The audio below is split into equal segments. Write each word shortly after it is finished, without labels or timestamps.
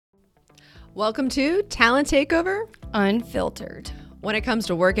Welcome to Talent Takeover Unfiltered. When it comes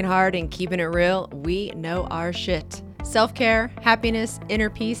to working hard and keeping it real, we know our shit. Self-care, happiness, inner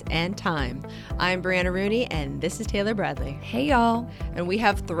peace, and time. I'm Brianna Rooney, and this is Taylor Bradley. Hey, y'all. And we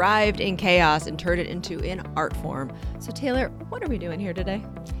have thrived in chaos and turned it into an art form. So Taylor, what are we doing here today?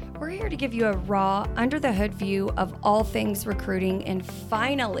 We're here to give you a raw, under-the-hood view of all things recruiting and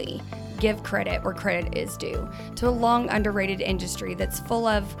finally give credit where credit is due to a long underrated industry that's full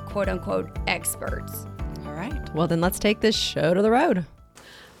of quote-unquote experts. All right. Well, then let's take this show to the road.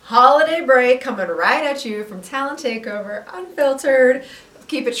 Holiday break coming right at you from Talent Takeover Unfiltered.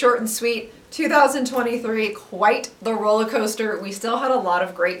 Keep it short and sweet. 2023, quite the roller coaster. We still had a lot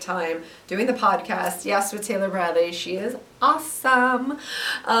of great time doing the podcast. Yes, with Taylor Bradley. She is awesome.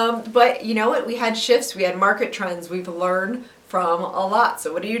 But you know what? We had shifts. We had market trends. We've learned from a lot.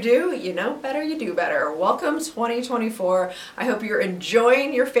 So what do? You know better, you do better. Welcome 2024. I hope you're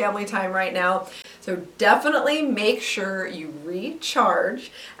enjoying your family time right now. So definitely make sure you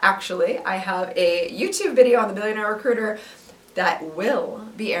recharge. Actually, I have a YouTube video on the Millionaire Recruiter that will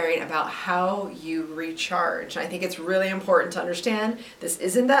be airing about how you recharge. I think it's really important to understand this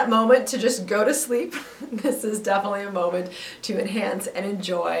isn't that moment to just go to sleep. This is definitely a moment to enhance and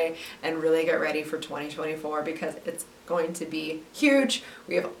enjoy and really get ready for 2024 because it's going to be huge.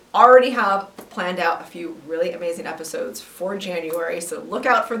 We already have planned out a few really amazing episodes for January, so look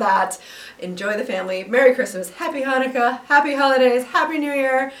out for that. Enjoy the family. Merry Christmas, Happy Hanukkah, Happy Holidays, Happy New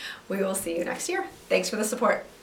Year. We will see you next year. Thanks for the support.